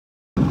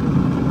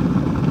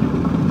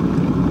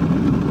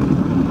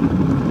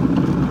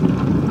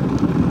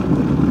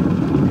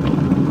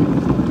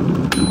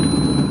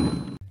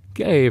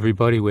G'day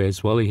everybody,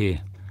 where's Wally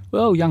here?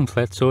 Well, young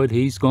Flatzoid,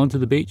 he's gone to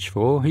the beach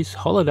for his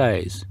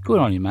holidays. Good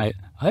on you, mate.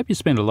 I hope you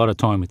spend a lot of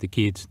time with the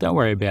kids. Don't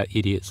worry about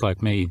idiots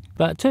like me.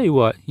 But tell you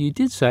what, you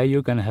did say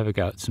you're going to have a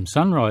go at some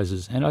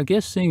sunrises, and I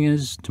guess seeing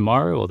as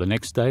tomorrow or the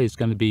next day is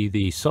going to be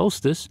the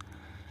solstice,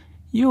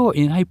 you're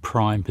in a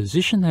prime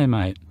position there,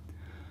 mate.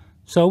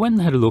 So I went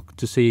and had a look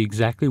to see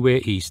exactly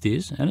where east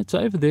is, and it's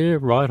over there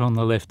right on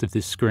the left of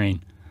this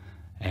screen.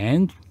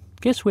 And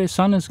guess where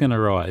sun is going to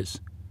rise?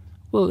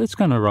 Well, it's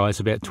going to rise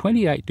about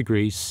 28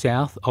 degrees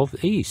south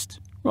of east,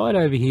 right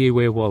over here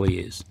where Wally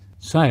is.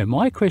 So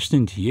my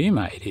question to you,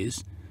 mate,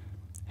 is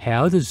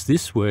how does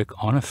this work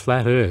on a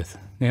flat earth?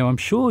 Now, I'm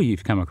sure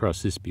you've come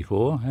across this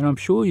before, and I'm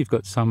sure you've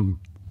got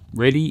some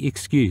ready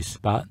excuse,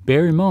 but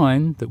bear in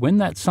mind that when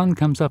that sun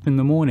comes up in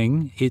the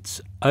morning, it's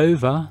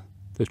over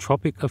the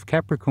Tropic of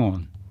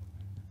Capricorn.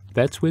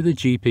 That's where the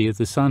GP of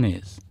the sun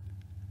is.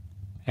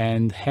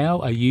 And how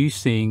are you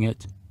seeing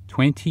it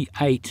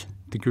 28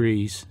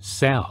 degrees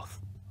south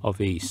of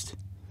east?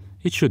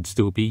 It should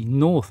still be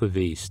north of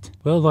east.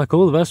 Well, like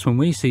all of us, when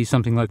we see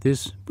something like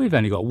this, we've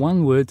only got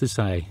one word to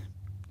say: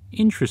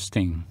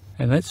 interesting.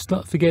 And let's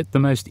not forget the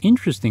most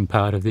interesting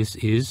part of this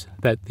is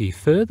that the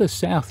further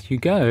south you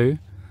go,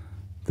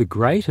 the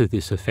greater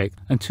this effect,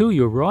 until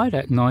you're right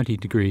at 90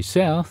 degrees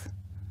south.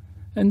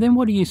 And then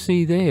what do you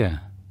see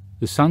there?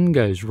 The sun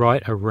goes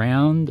right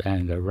around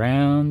and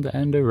around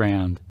and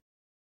around,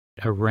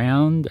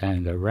 around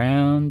and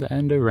around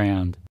and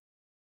around,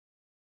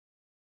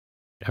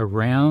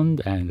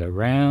 around and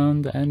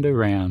around and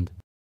around,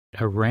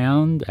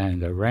 around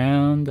and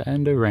around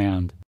and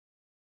around,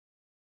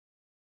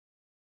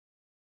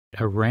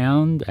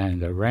 around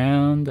and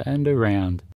around and around.